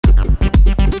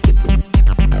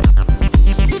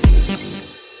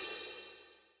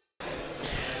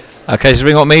Okay, so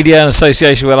Ringwalk Media in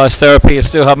association with Ice Therapy and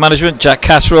Steel Hub Management, Jack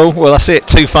Catterall. Well, that's it.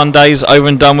 2 fun days over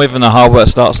and done with, and the hard work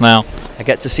starts now. I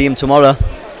get to see him tomorrow.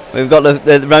 We've got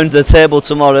the round of the table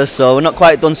tomorrow, so we're not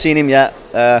quite done seeing him yet.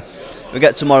 We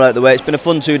get tomorrow out of the way. It's been a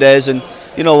fun 2 days, and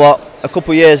you know what? A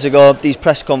couple of years ago, these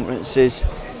press conferences,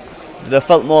 they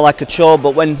felt more like a chore,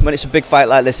 but when it's a big fight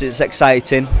like this, it's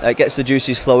exciting. It gets the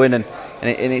juices flowing, and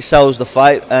it sells the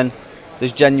fight, and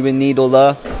there's genuine needle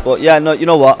there. But yeah, no, you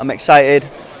know what? I'm excited.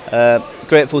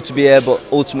 Grateful to be here, but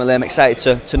ultimately I'm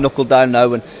excited to knuckle down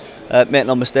now and make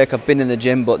no mistake, I've been in the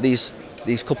gym, but these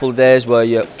couple of days where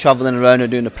you're travelling around and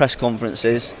doing the press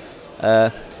conferences,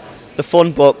 they're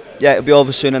fun, but yeah, it'll be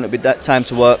over soon and it'll be time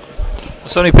to work.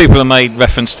 So many people have made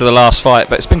reference to the last fight,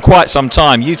 but it's been quite some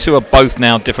time. You two are both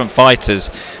now different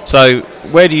fighters, so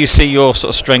where do you see your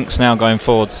sort of strengths now going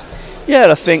forward? Yeah,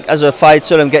 I think as a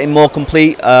fighter I'm getting more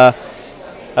complete.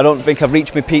 I don't think I've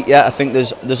reached my peak yet. I think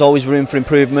there's always room for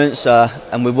improvements,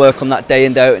 and we work on that day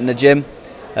in, day out in the gym.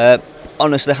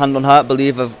 Honestly, hand on heart,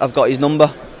 believe I've got his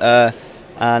number,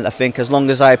 and I think as long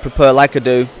as I prepare like I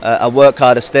do, I work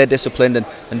hard, I stay disciplined,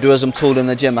 and do as I'm told in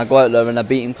the gym, I go out there and I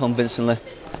beat him convincingly.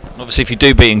 Obviously, if you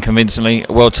do beat him convincingly,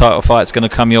 a world title fight's going to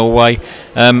come your way.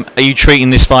 Are you treating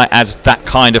this fight as that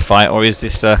kind of fight, or is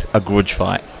this a grudge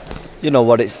fight? You know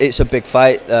what, it's a big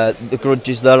fight. The grudge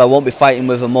is there. I won't be fighting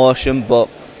with emotion, but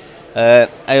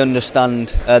I understand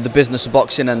the business of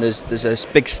boxing, and there's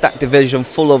a big stacked division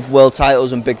full of world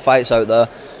titles and big fights out there,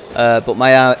 but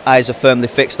my eyes are firmly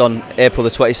fixed on April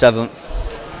the 27th.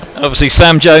 And obviously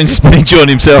Sam Jones has been enjoying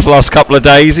himself the last couple of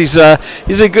days. He's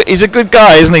a good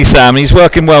guy, isn't he, Sam? He's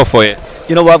working well for you.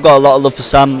 You know what, I've got a lot of love for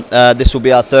Sam. This will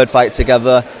be our 3rd fight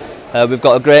together. We've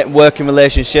got a great working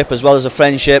relationship as well as a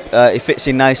friendship. He fits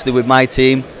in nicely with my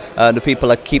team, the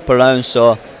people I keep around,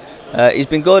 so he's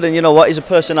been good, and you know what, he's a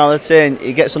personality and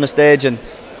he gets on the stage and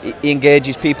he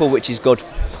engages people, which is good.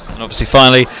 And obviously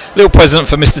finally, little present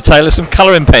for Mr. Taylor, some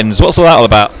colouring pens. What's all that all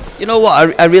about? You know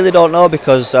what, I really don't know,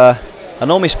 because I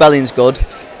know my spelling's good.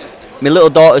 My little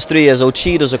daughter's 3 years old,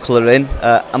 she does a colouring.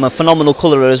 I'm a phenomenal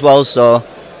colourer as well, so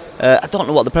I don't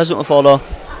know what the present was for though.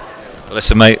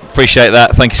 Listen mate, appreciate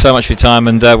that, thank you so much for your time,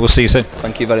 and we'll see you soon.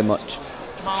 Thank you very much.